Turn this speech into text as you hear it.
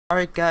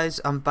Alright guys,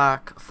 I'm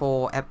back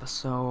for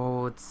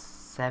episode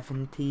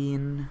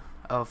 17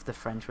 of the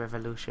French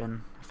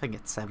Revolution. I think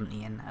it's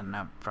 17 and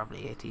I'm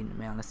probably 18 to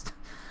be honest.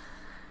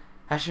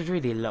 I should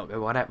really look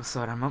at what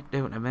episode I'm up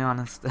to be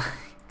honest,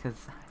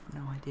 because I have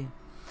no idea.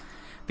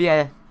 But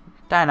yeah,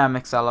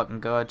 dynamics are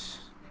looking good.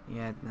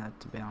 Yeah, no,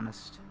 to be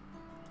honest.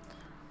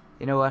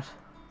 You know what?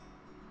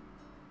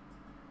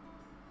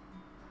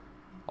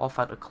 Off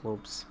at the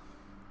clubs.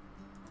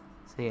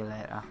 See you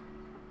later.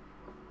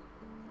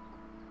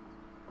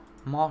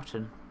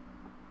 Martin.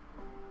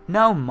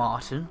 No,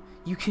 Martin,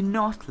 you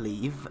cannot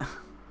leave.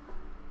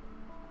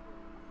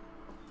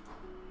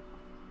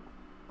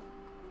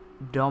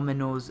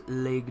 Domino's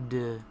Leg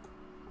 2.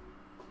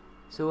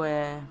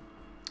 So,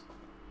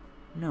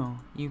 no,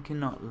 you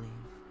cannot leave.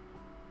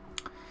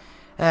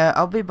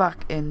 I'll be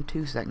back in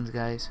 2 seconds,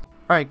 guys.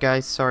 Alright,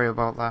 guys, sorry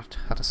about that.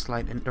 Had a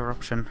slight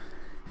interruption.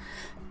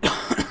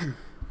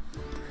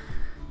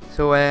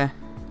 So,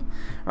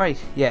 right,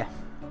 yeah.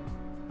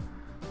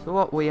 So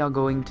what we are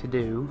going to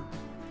do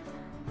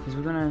is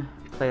we're gonna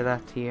play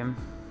that team.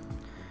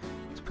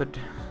 Let's put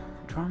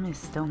Drama is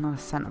still not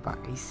a centre back.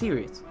 Are you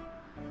serious?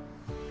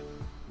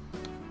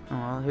 Oh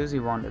well, who's he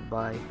wanted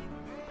by?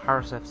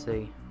 Paris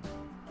FC.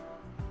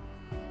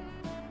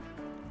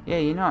 Yeah,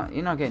 you're not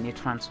getting your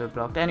transfer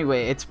blocked.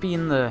 Anyway, it's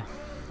been the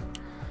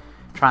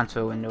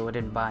transfer window. I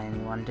didn't buy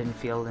anyone. Didn't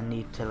feel the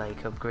need to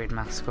like upgrade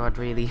my squad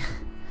really.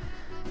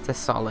 It's a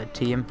solid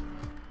team.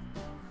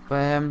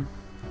 But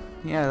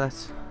yeah,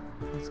 let's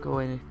go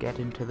in and get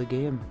into the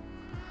game.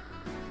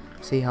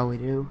 See how we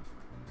do.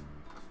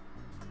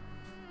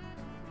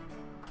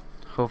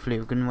 Hopefully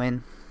we can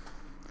win.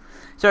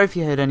 Sorry if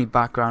you heard any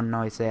background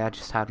noise there. I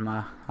just had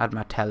my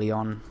telly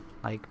on,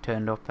 like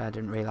turned up. I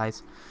didn't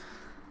realise.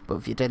 But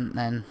if you didn't,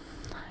 then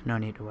no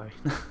need to worry.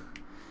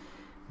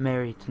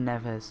 Mary to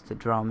Neves to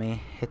draw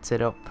me. Hits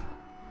it up.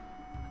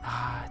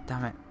 Ah,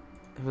 damn it.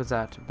 Who was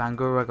that?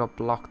 Bangura got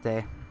blocked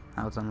there.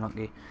 That was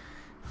unlucky.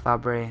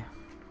 Fabre.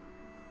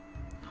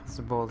 That's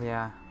the ball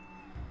here.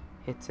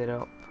 Hits it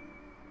up.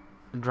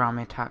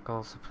 Drama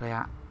tackles to play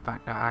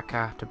back to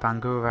Aka to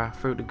Bangura.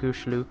 Through to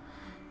Gushlu.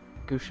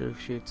 Gushlu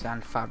shoots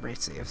and Fabre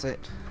saves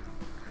it.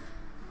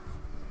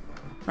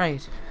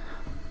 Right.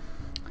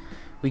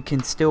 We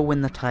can still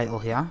win the title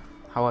here.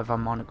 However,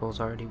 Monaco's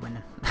already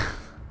winning.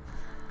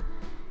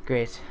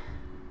 Great.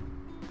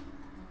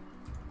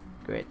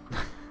 Great.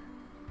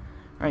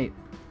 Right.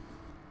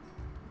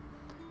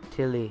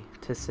 Tilly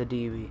to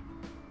Sadiwi.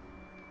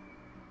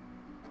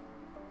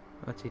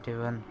 What's he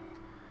doing?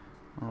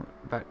 Oh,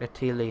 back to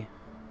Tilly.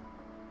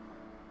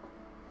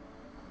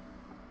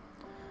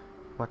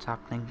 What's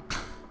happening?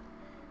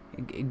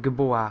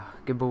 Gaboa.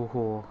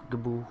 Gaboho.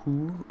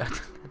 Gabohu? I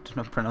don't know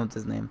how to pronounce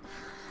his name.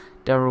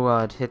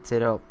 Darouad hits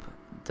it up.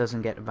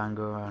 Doesn't get to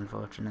Bangura,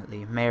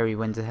 unfortunately. Mary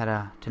wins a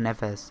header to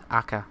Neves.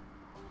 Aka.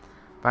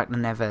 Back to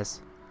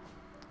Neves.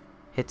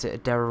 Hits it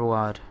to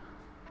Darouad.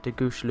 To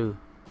Gushlu.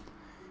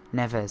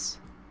 Neves.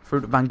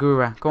 Through to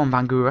Bangura. Go on,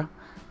 Bangura.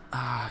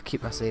 Ah,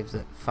 keeper saves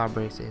it.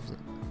 Fabre saves it.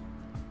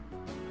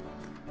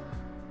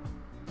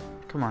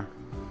 Come on.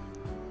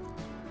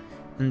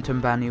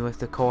 Ntumbani with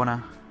the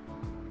corner.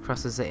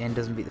 Crosses it in,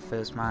 doesn't beat the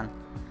first man.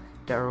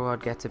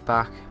 Darouad gets it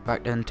back.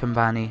 Back to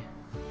Ntumbani.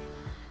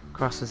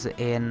 Crosses it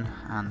in,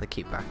 and the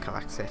keeper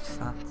collects it.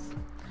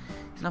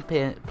 He's not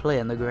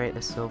playing the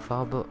greatest so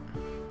far, but,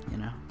 you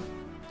know.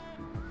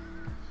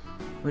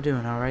 We're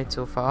doing alright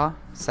so far.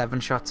 7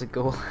 shots a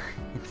goal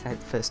inside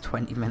the first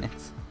 20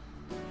 minutes.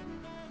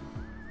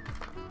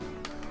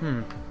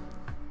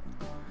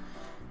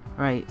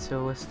 Right,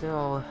 so we're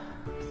still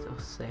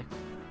sick.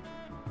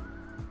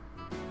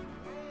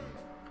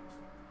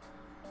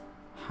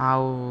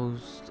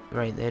 Housed.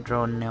 Right, they're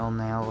drawing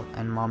 0-0,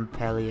 and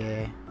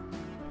Montpellier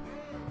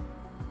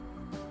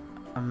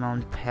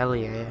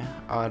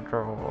are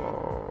drawing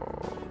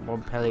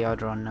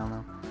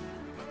 0-0.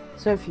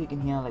 So if you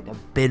can hear like a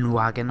bin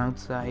wagon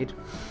outside,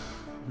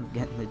 I'm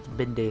getting its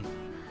bin day.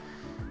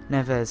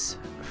 Neves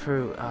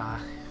through.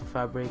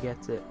 Fabre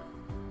gets it.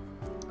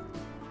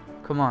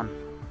 Come on.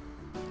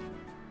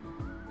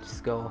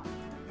 Just go.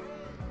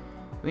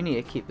 We need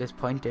to keep this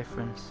point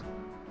difference.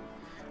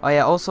 Oh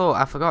yeah, also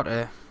I forgot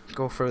to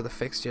go through the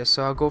fixtures,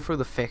 so I'll go through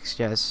the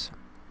fixtures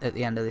at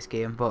the end of this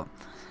game, but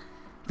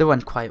they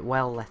went quite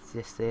well, let's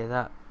just say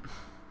that.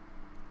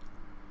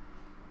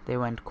 They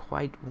went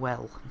quite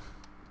well.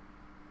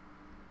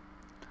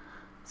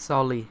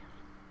 Solly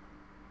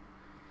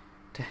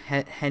to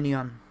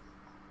Henyon,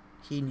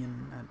 I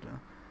don't know.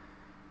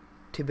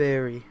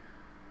 Tiberi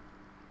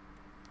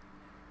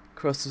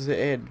crosses it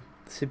in.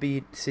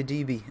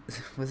 Sidibi.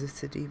 Was it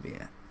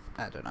Sidibi?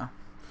 I don't know.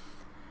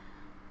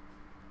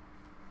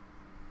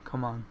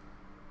 Come on.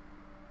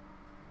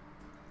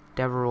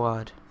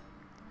 Darouad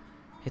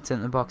hits it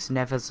in the box.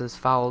 Neves is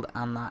fouled,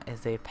 and that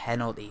is a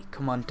penalty.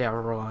 Come on,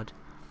 Darouad.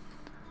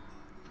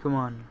 Come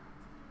on.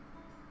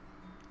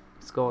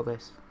 Score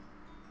this.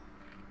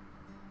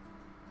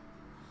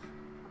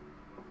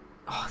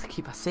 Oh, the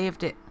keeper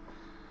saved it.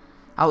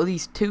 Out of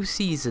these 2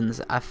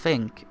 seasons, I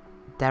think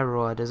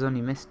Darouad has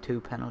only missed 2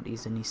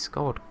 penalties and he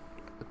scored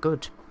a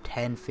good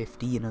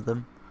 10-15 of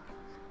them,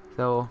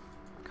 so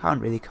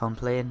can't really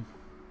complain.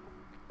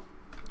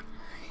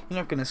 You're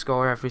not going to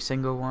score every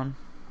single one,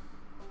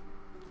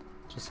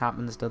 just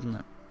happens, doesn't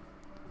it?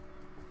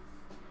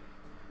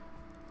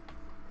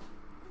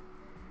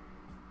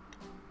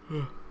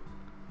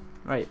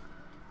 Right,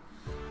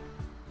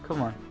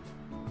 come on,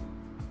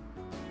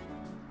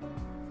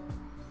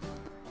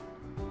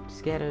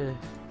 just get a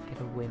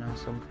win or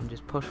something,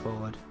 just push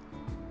forward.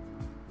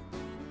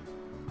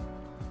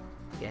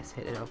 Yes,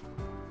 hit it up.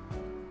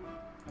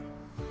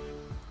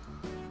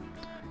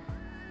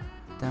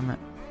 Damn it,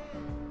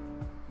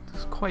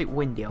 it's quite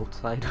windy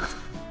outside.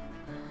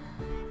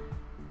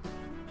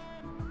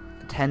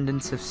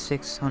 Attendance of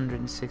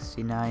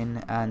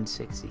 669 and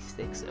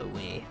 66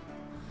 away.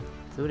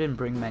 So we didn't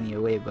bring many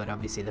away, but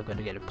obviously they're going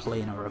to get a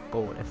plane or a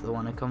boat if they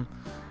want to come.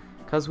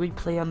 Because we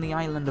play on the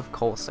island of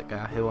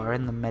Corsica, who are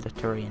in the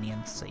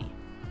Mediterranean Sea.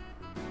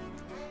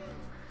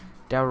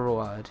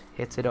 Darroward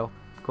hits it up.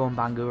 Go on,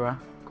 Bangura.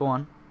 Go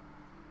on.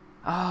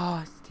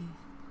 Oh,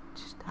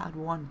 just had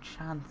one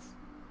chance.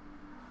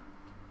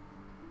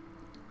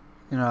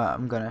 You know,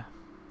 I'm gonna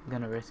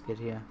risk it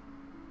here.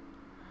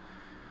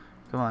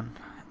 Come on.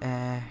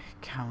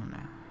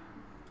 Counter.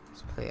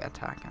 Let's play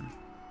attacking.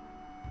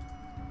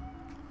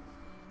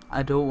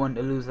 I don't want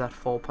to lose that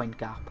 4-point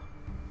gap.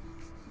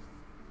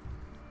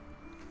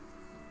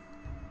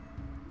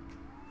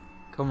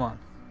 Come on.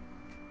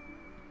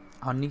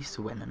 Oh, Nice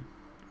are winning.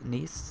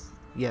 Nice?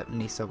 Yep,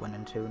 Nice are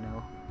winning 2-0.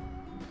 No.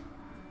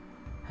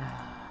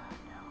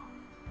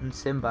 And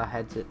Simba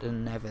heads it to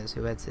Neves,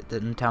 who heads it to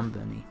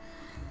Ntambani.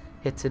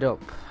 Hits it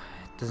up.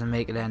 Doesn't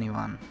make it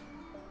anyone.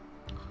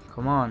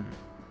 Come on.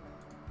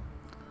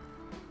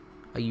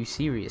 Are you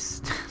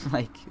serious?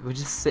 Like, we're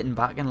just sitting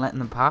back and letting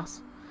them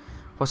pass?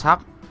 What's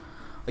happened?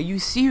 Are you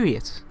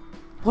serious?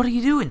 What are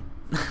you doing?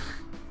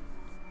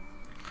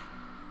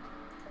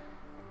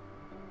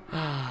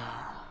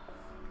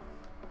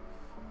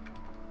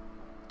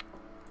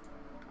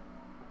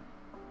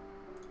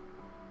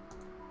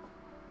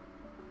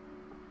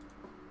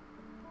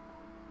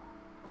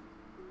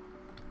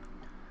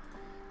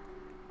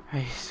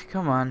 Right,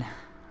 come on.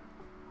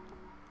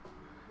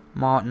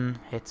 Martin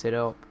hits it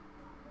up.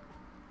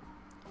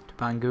 To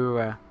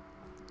Bangura.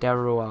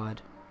 Deroward.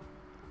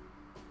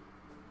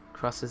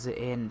 Crosses it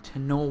in to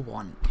no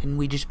one. Can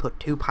we just put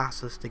 2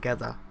 passes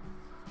together?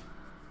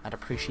 I'd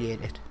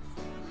appreciate it.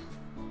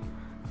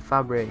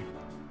 Fabre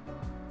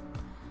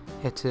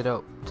hits it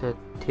up to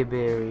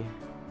Tiberi.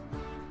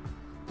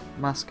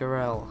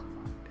 Mascarell.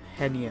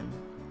 Hennion.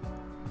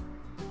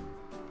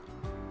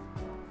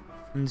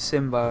 And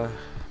Simba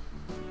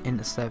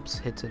intercepts,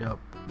 hits it up.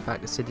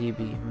 Back to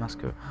Sidibe.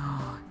 Mascarell.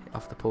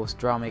 Off the post.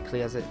 Drame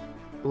clears it.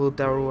 Will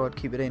Darroward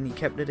keep it in? He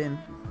kept it in.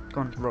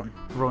 Go on, run.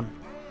 Run.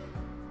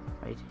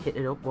 Right, hit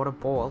it up, what a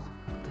ball.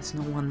 There's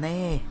no one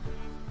there.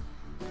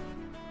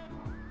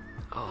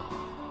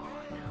 Oh,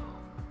 no.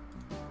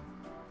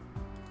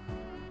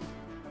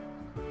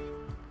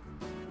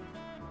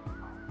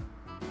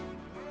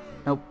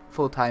 Nope,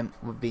 full time,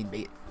 we've been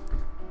beat.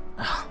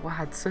 We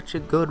had such a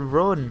good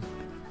run.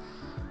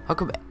 How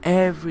come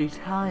every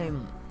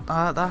time?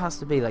 That has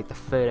to be like the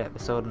 3rd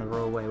episode in a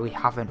row where we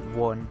haven't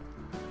won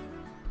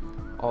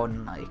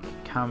on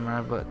like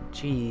camera, but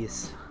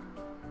jeez.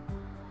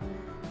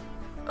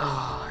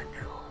 Oh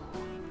no.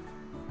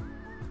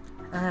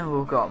 And then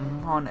we've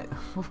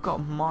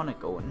got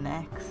Monaco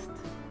next.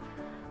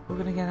 We're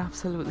gonna get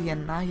absolutely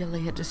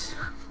annihilated.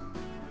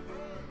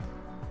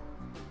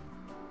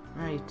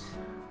 Right.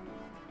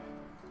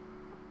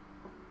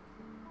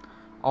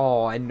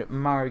 Oh, and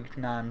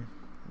Marignan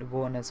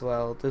won as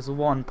well. There's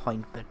 1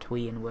 point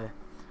between where.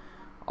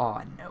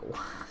 Oh no.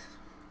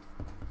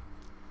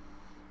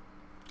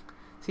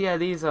 So yeah,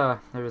 these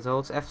are the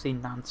results. FC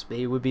Nantes,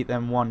 we beat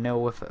them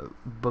 1-0 with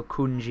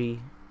Bakunji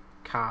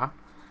Ka,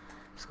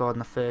 scored in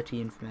the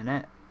 13th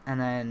minute.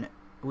 And then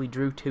we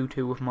drew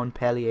 2-2 with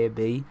Montpellier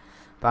B.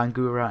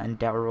 Bangura and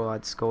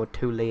Darroward scored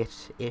 2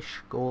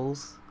 late-ish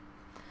goals,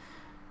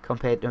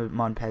 compared to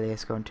Montpellier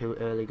scoring 2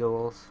 early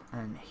goals.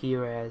 And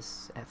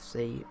Jerez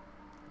FC,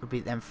 we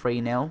beat them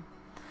 3-0.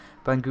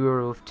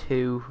 Bangura with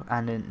 2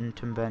 and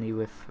Ntambani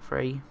with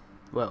 3.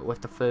 Well,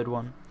 with the 3rd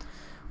one.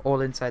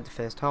 All inside the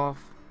first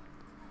half.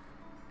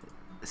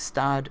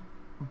 Stad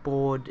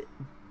board,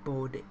 I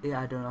don't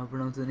know how to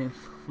pronounce the name.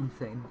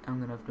 I'm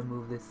gonna have to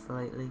move this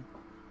slightly.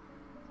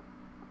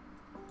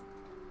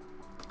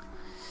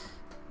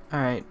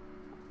 Alright.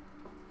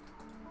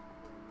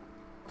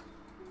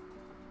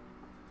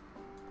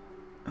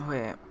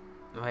 Wait.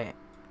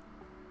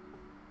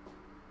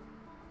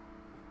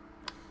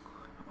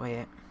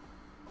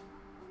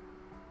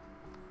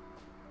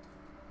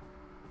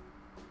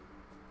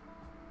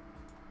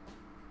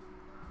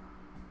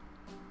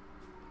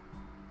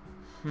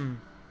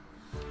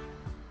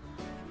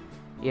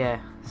 Yeah,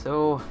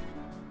 so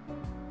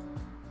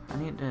I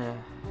need to.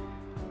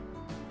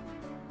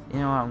 You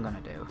know what I'm gonna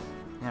do?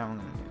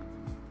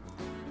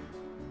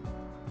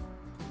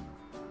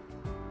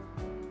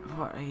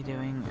 What are you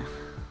doing?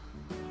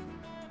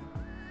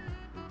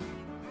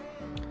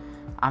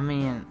 I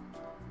mean,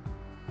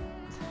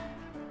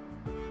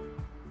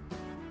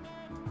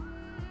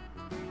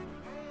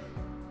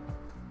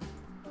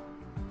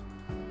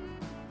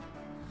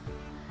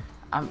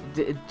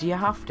 do you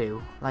have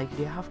to? Like,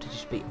 do you have to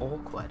just be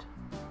awkward?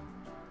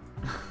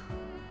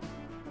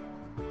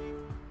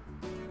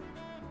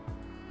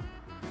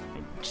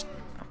 Just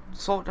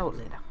sort it out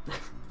later.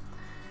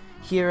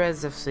 Here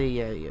is FC,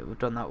 yeah, we've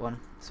done that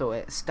one. So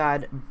it's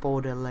Stade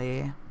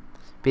Bordelais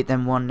beat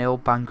them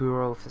 1-0.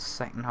 Bangura for the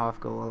second half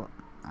goal,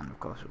 and of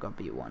course we got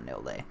beat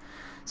 1-0 there.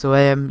 So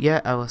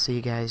yeah, I will see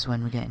you guys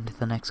when we get into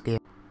the next game.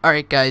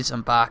 Alright guys,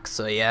 I'm back.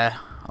 So yeah,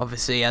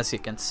 obviously as you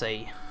can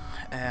see,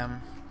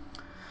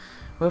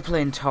 we're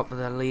playing top of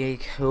the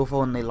league. We've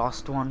only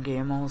lost one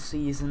game all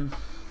season,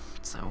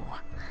 so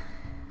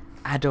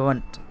I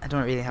don't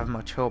really have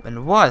much hope.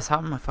 And what has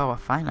happened with our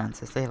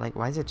finances? They like,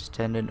 why is it just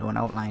turned into an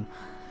outline?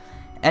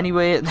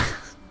 Anyway,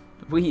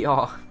 we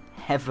are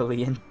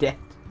heavily in debt.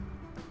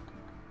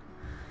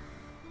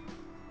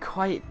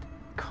 Quite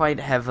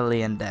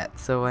heavily in debt.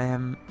 So I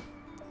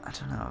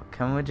don't know.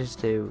 Can we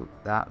just do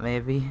that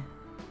maybe?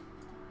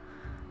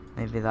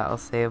 Maybe that'll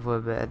save a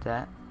bit of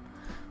debt.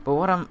 But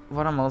what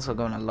I'm also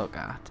going to look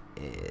at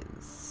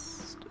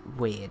is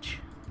wage.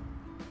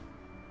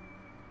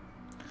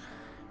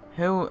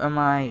 Who am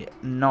I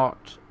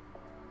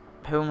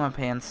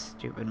paying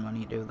stupid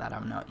money to that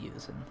I'm not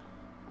using?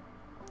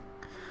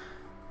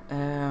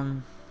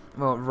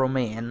 Well,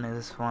 Romain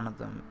is one of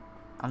them.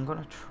 I'm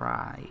gonna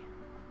try.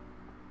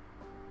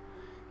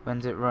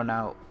 When's it run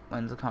out?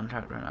 When's the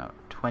contract run out?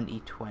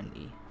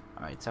 2020.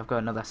 Alright, so I've got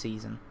another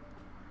season.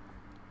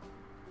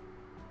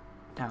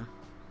 Damn.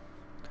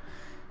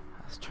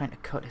 I was trying to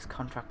cut his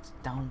contracts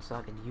down so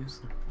I could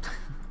use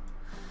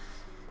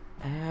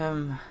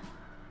them.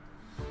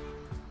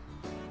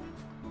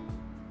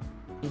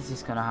 He's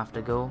just gonna have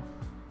to go.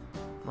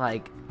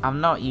 Like,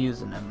 I'm not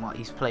using him. What,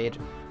 he's played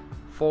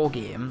 4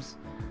 games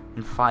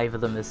and 5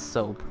 of them is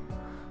sub,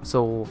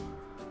 so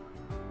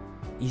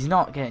he's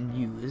not getting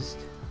used,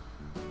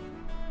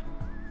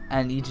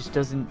 and he just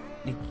doesn't.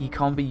 He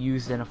can't be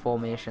used in a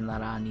formation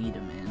that I need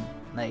him in.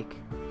 Like,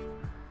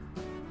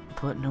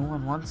 but no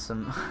one wants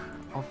him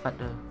off at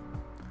the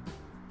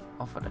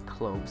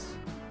clubs.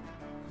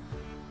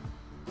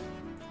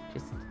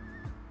 Just,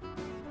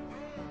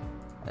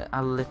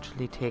 I'll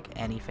literally take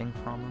anything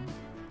from him,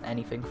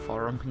 anything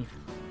for him. Even.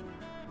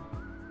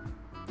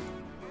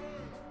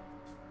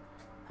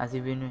 Has he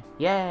been?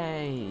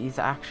 Yay! He's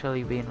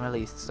actually been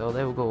released. So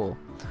there we go.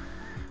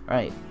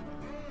 Right.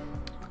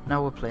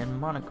 Now we're playing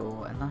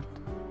Monaco, and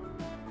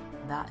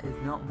that is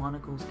not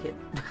Monaco's kit.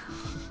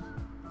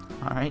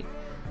 All right.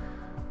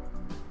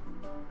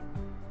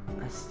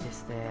 Let's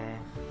just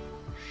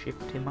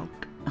shift him out.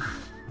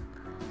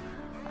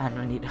 And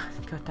we need.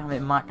 God damn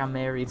it,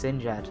 Mary's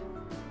injured.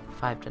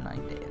 5 to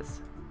 9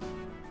 days.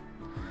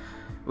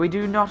 We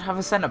do not have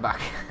a centre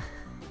back.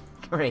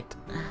 Great.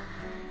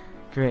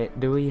 Great.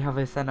 Do we have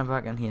a centre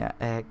back in here?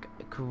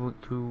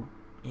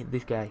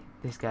 This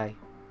guy.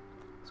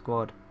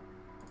 Squad.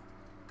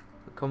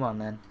 Come on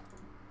then.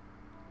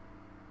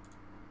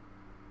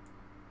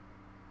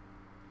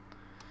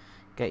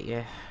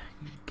 Get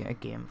a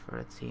game for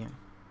a team.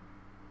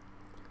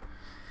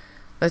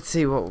 Let's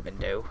see what we can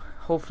do.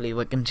 Hopefully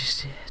we can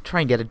just try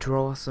and get a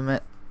draw or something.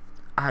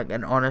 I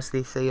can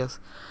honestly see us.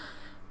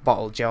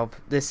 BottleJob.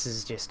 This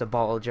is just a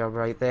BottleJob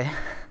right there.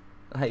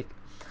 Like,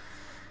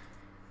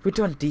 we've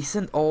done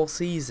decent all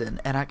season,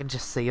 and I can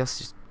just see us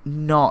just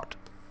not.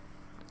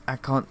 I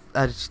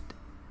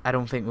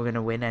don't think we're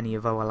gonna win any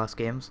of our last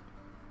games,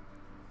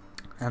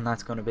 and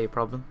that's gonna be a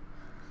problem.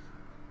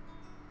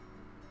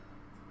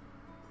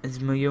 Is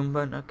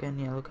Muyumba not getting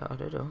yellow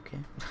carded? Okay.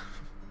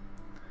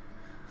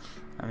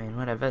 I mean,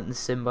 whatever. And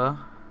Simba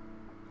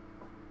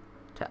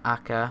to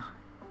Aka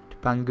to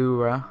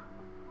Bangura.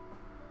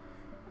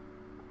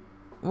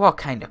 What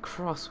kind of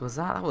cross was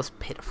that? That was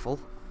pitiful.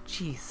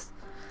 Jeez.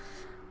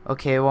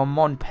 Okay, well,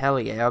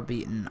 Montpellier are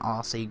beating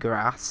RC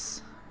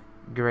Grace,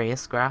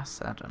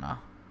 I don't know.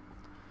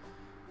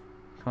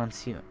 Come on,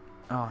 see.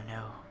 Oh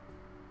no.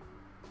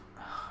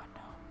 Oh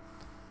no.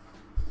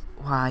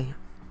 Why?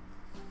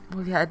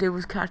 All you had to do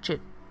was catch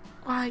it.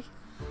 Why?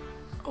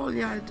 All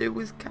you had to do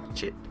was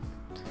catch it.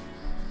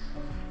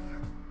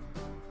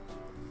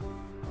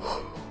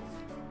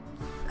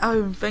 I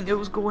didn't think it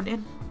was going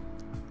in.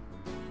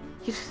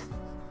 It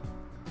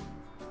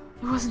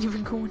wasn't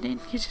even going in.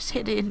 You just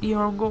hit it into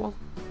your own goal.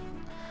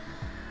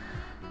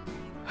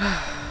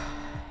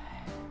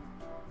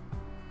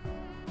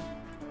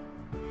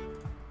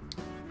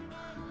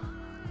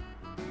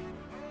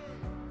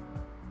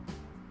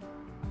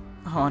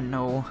 Oh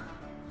no.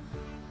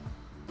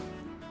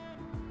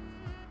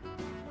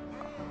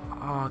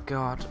 Oh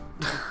god.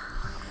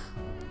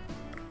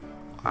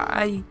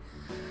 Why?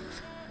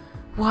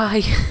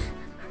 Why?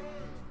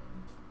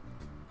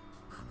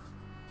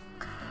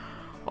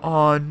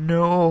 Oh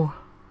no.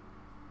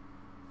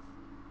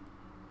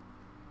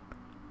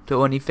 The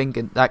only thing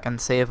that can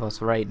save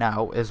us right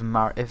now is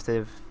if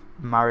they've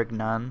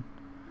Marignan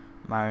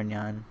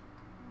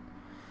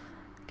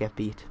get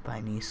beat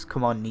by Nice.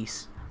 Come on,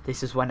 Nice.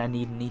 This is when I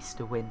need Nice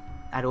to win.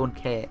 I don't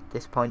care at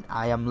this point.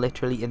 I am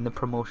literally in the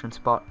promotion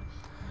spot.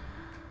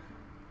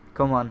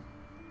 Come on.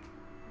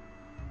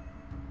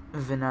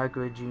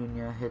 Vinagre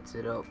Jr. hits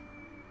it up.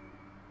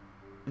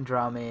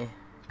 Drame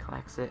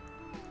collects it.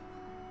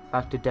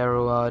 Back to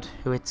Derouard,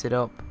 who hits it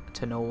up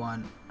to no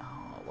one.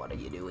 Oh, what are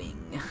you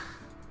doing?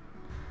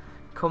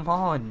 Come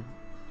on.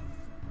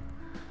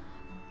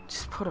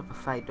 Just put up a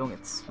fight. Don't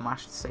get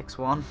smashed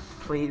 6-1.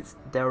 Please.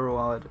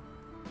 Derouard.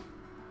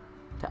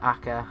 To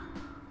Aka.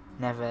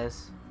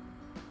 Neves.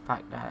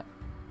 Back to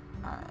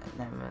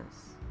Neves.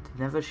 Did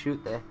Neves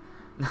shoot there?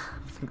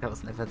 I think that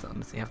was Neves,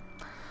 honestly. I have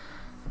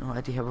no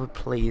idea, but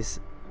please.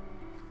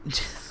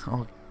 Just,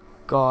 oh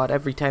god,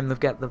 every time they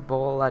get the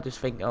ball, I just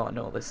think, oh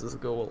no, this is a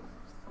goal.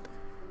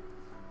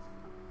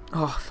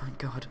 Oh, thank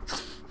god.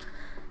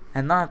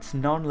 And that's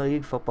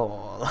non-league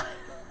football.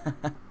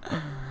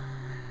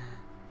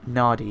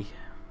 Noddy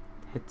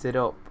hits it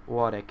up.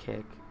 What a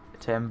kick.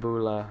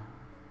 Tembula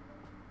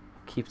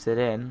keeps it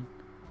in.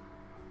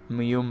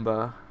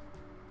 Muyumba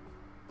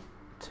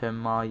to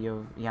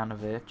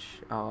Marjanovic.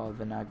 Oh,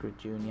 Vinagre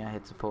Jr.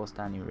 hits a post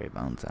and he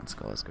rebounds and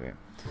scores. Great.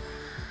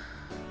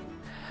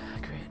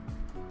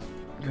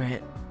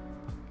 Great.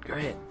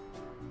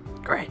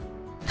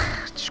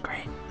 Just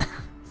great.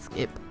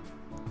 Skip.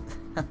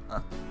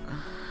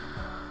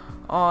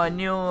 Oh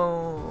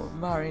no,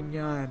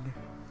 Marignan.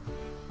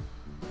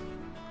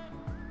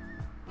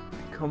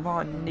 Come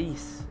on,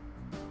 Nice.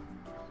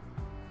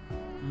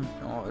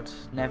 God,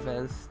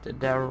 Neves to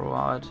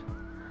Derouard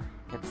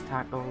gets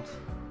tackled.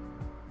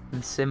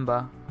 And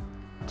Simba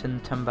to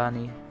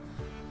Ntambani.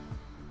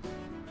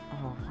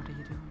 Oh, what are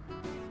you doing?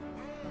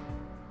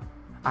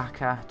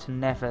 Aka to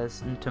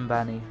Neves and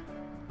Ntambani.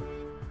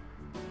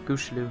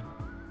 Gushlu.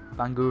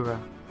 Bangura.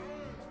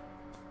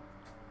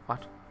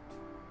 What?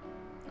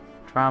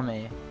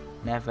 Drame.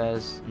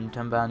 Neves and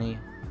Ntambani.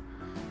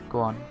 Go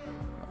on.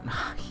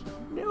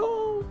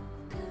 No!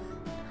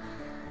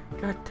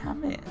 God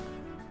damn it.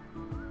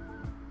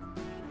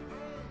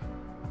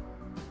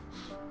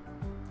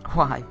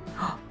 Why?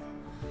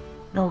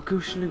 No,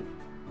 Gushlu.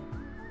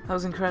 That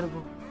was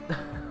incredible.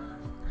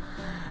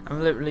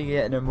 I'm literally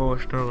getting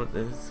emotional at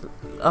this.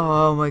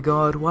 Oh my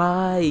god,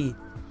 why?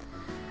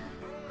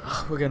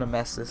 Oh, we're gonna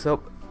mess this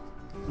up.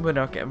 We're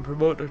not getting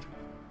promoted.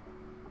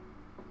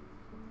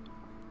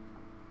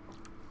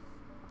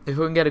 If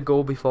we can get a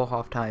goal before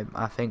half time,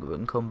 I think we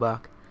can come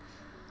back.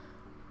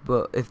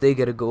 But if they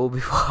get a goal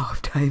before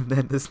half time,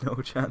 then there's no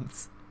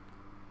chance.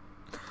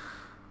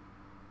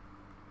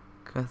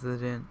 Cross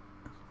it in.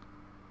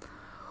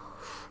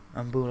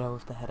 And Bula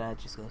with the header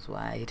just goes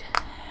wide.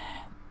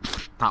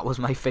 That was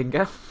my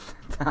finger.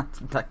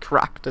 that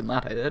cracked and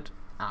that hurt.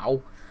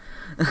 Ow.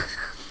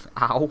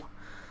 Ow.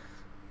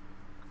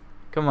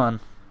 Come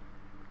on.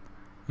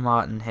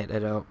 Martin hit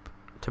it up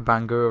to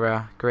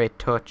Bangura. Great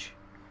touch.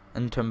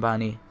 And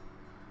Tumbani.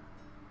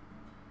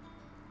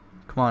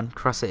 Come on,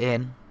 cross it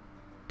in.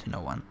 To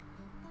no one.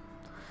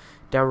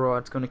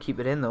 Derouard's going to keep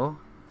it in though.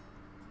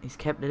 He's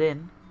kept it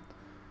in.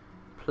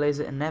 Plays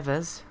it in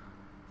Neves.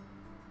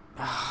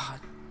 Ah.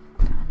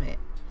 Damn it.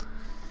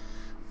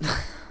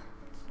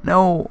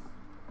 No.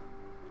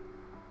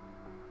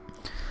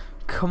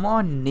 Come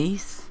on,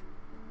 Nice.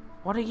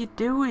 What are you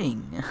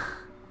doing?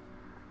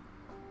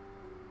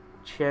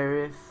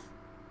 Sheriff.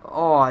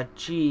 Oh,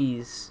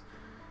 jeez.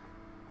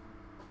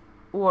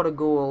 What a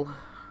goal.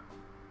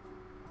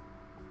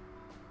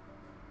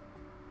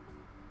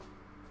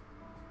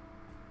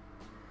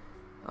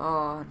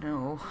 Oh,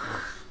 no.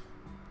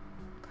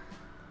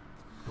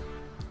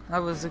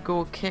 That was a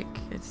goal kick.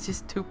 It's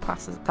just 2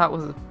 passes. That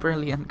was a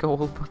brilliant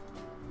goal, but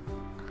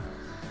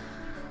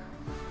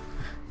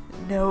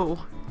no.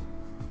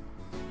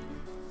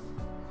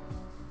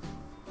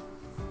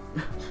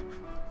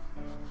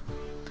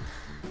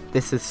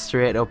 This is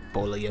straight up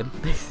bullying.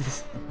 This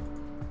is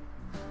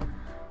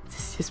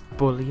just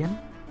bullying.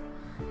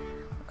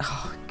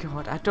 Oh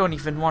god, I don't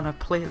even want to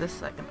play the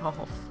second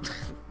half.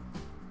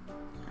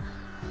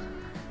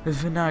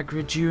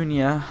 Vinagre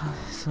Jr.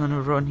 is on a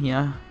run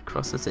here.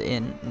 Crosses it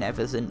in.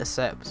 Neves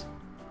intercepts.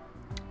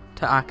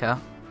 To Aka.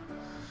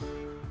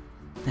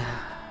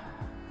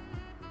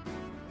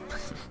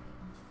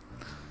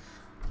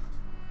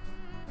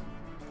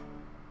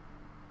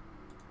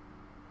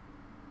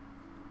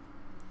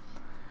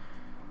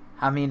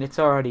 I mean, it's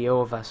already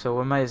over, so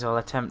we might as well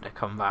attempt to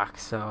come back,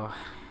 so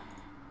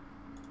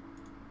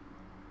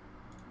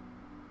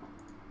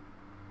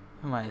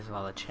we might as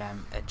well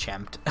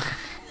attempt.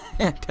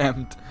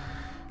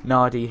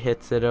 Noddy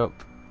hits it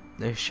up.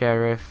 The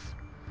Sheriff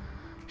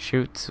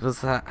shoots.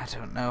 Was that? I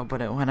don't know, but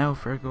it went out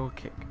for a goal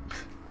kick.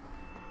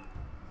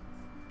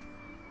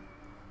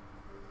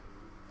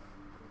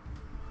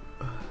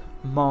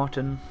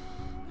 Martin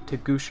to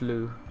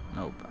Gushlu.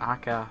 Nope.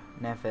 Aka,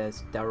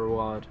 Neves,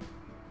 Derouard.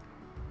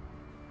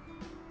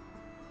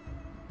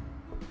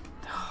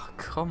 Oh,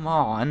 come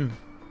on.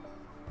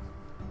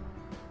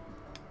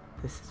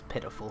 This is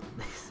pitiful.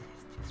 This is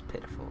just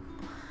pitiful.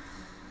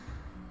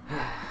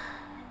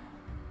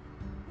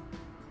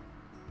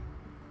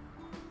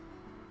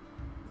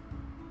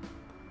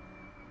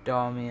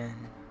 Darmian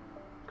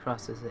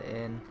crosses it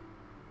in.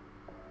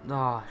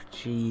 Oh,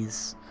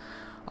 jeez.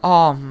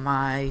 Oh,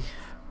 my.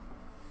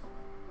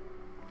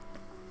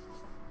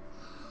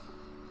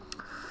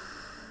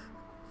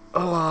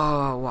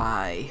 Oh,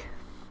 why?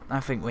 I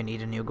think we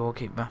need a new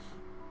goalkeeper.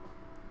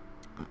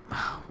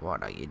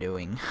 What are you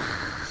doing?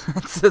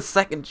 It's the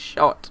second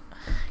shot.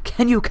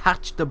 Can you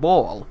catch the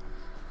ball?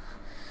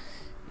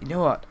 You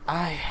know what?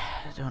 I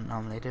don't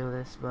normally do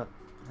this, but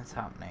it's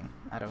happening.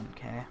 I don't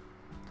care.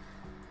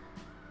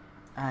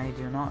 I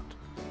do not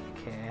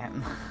care.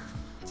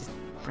 Just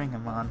bring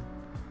him on.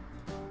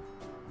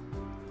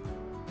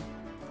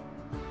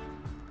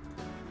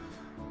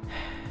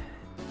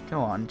 Go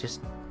on,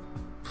 just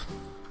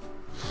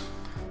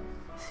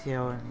see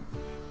how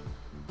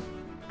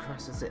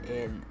crosses it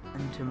in,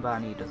 and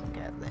Tumbani doesn't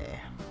get there.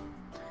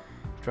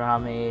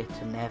 Drame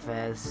to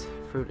Neves,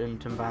 Fruit and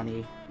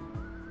Tumbani.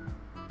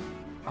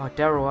 Oh,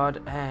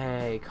 Derrowad,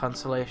 hey,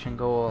 consolation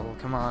goal.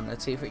 Come on,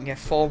 let's see if we can get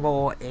 4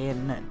 more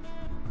in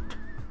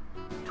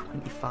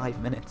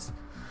 25 minutes.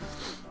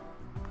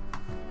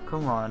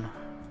 Come on.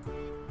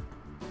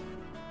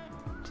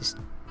 Just,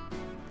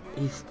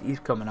 he's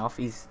coming off.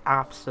 He's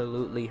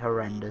absolutely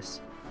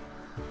horrendous.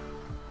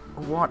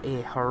 What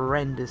a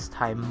horrendous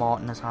time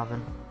Martin is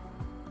having.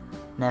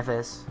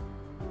 Neves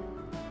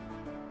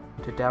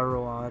to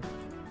Derrowad.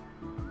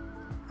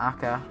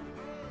 Aka.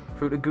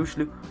 Through to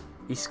Gushlu.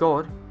 He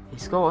scored. He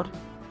scored.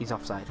 He's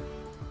offside.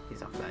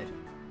 He's offside.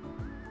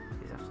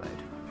 He's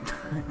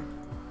offside.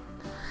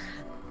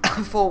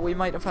 I thought we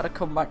might have had a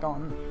comeback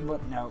on,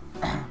 but no.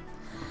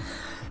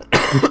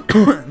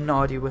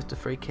 Nardi with the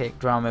free kick.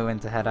 Drama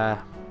wins the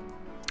header.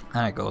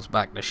 And it goes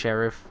back to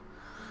Sheriff.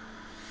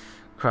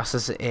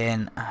 Crosses it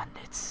in, and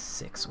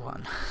it's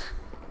 6-1.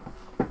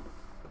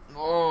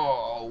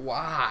 Oh,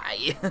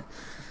 why?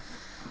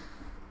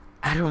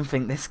 I don't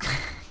think this can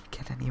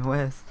get any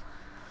worse.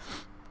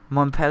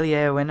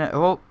 Montpellier winner.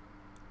 Oh,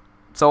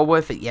 it's all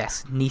worth it.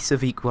 Yes, Nice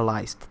have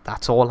equalised.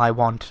 That's all I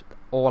want.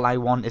 All I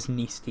want is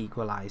Nice to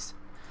equalise.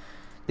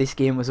 This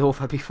game was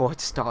over before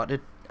it started.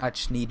 I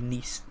just need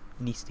Nice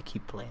to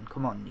keep playing.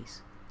 Come on,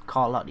 Nice.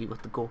 Carlotti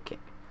with the goal kick.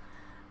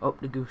 Up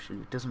to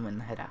Gushlu. Doesn't win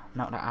the header.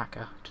 Not to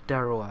Aka. To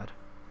Derrowad.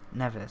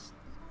 Neves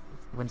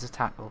wins a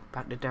tackle.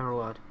 Back to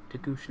Derrowad. To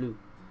Gushlu.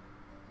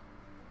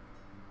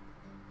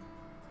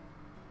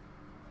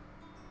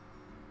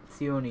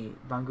 Sioni.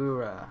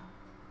 Bangura.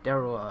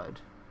 Derrowad.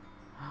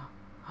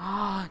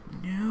 Ah,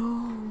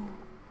 no.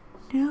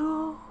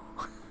 No.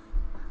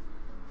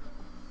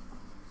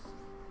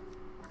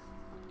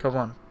 Come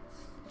on.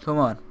 Come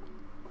on.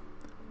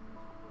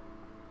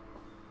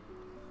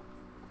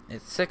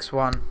 It's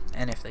 6-1,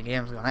 and if the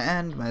game's gonna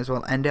end, might as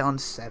well end it on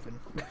 7.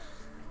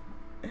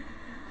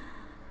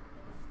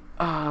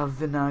 Ah,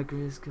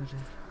 Vinagre is good.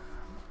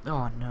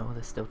 Oh no,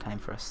 there's still time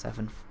for a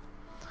 7th.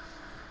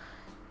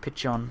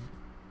 Pitch on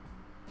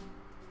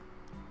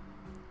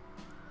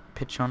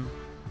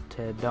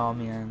to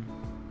Darmian.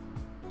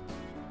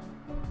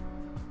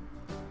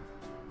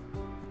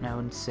 Now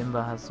when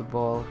Simba has the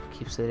ball,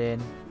 keeps it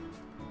in.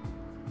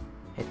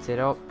 Hits it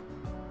up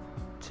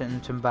to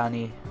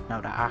Ntumbani.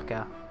 Now to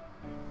Aka.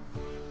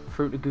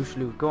 Fruit to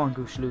Gushlu. Go on,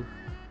 Gushlu.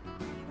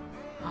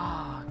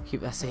 Ah,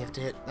 keep that saved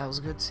it. That was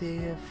a good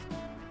save.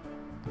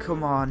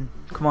 Come on.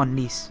 Come on,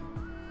 Nice.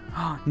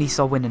 Ah, Nice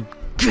are winning.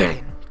 Get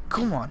in.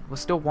 Come on. We're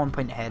still 1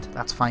 point ahead.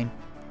 That's fine.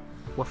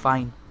 We're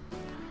fine.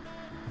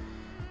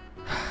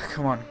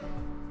 Come on.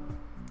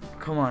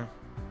 Come on.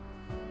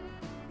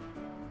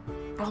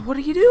 Oh, what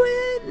are you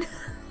doing?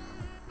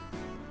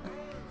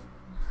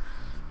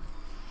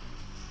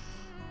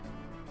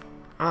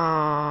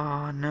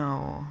 Oh,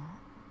 no.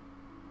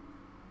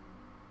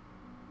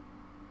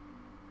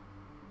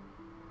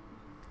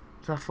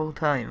 Is that full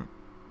time?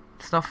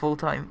 It's not full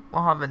time.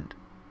 What happened?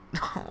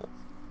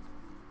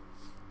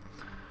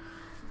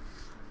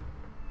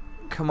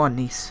 Come on,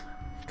 Nice.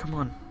 Come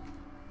on.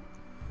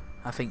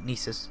 I think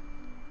Nice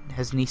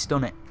has Nice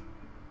done it?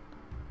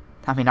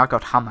 I mean, I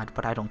got hammered,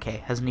 but I don't care.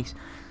 Has Nice...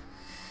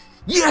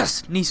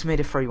 Yes! Nice made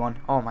a 3-1.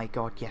 Oh my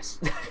god,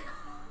 yes.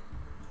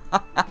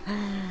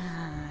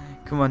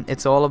 Come on,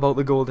 it's all about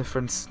the goal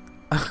difference.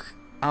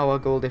 Our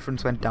goal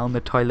difference went down the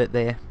toilet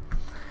there.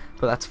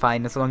 But that's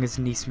fine, as long as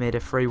Nice made a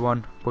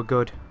 3-1, we're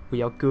good.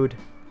 We are good.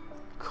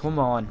 Come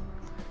on.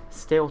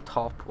 Still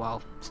top,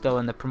 well, still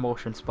in the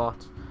promotion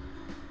spot.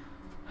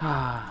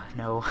 Ah,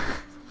 no.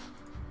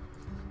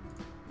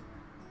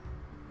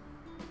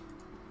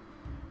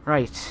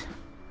 Right.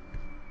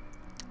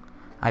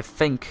 I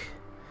think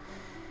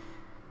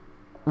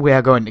we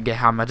are going to get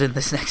hammered in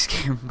this next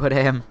game, but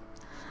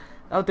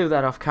I'll do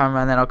that off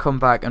camera and then I'll come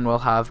back and we'll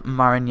have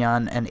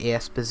Marignan and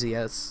AS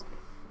Beziers.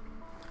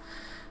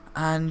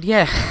 And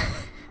yeah,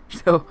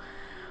 so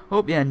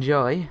hope you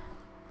enjoy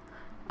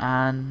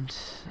and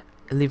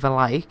leave a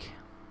like,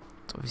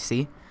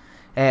 obviously.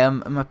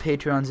 My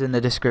Patreon's in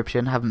the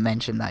description, haven't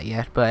mentioned that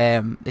yet,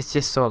 but it's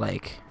just so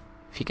like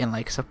if you can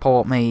like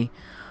support me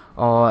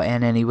or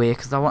in any way,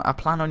 because I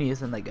plan on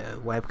using like a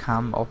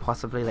webcam or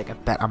possibly like a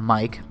better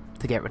mic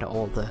to get rid of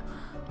all the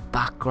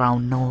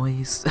background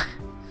noise.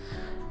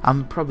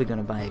 I'm probably going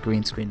to buy a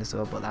green screen as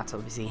well, but that's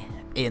obviously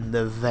in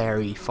the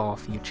very far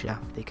future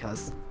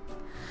because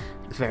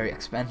it's very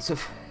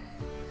expensive.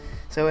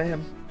 So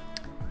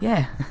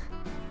yeah,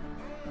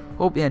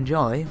 hope you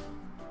enjoy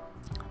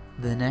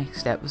the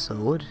next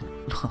episode.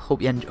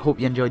 hope you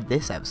enjoyed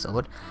this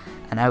episode,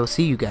 and I will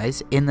see you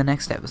guys in the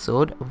next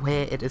episode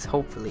where it is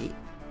hopefully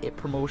a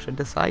promotion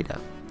decider.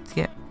 So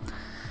yeah,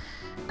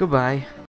 goodbye.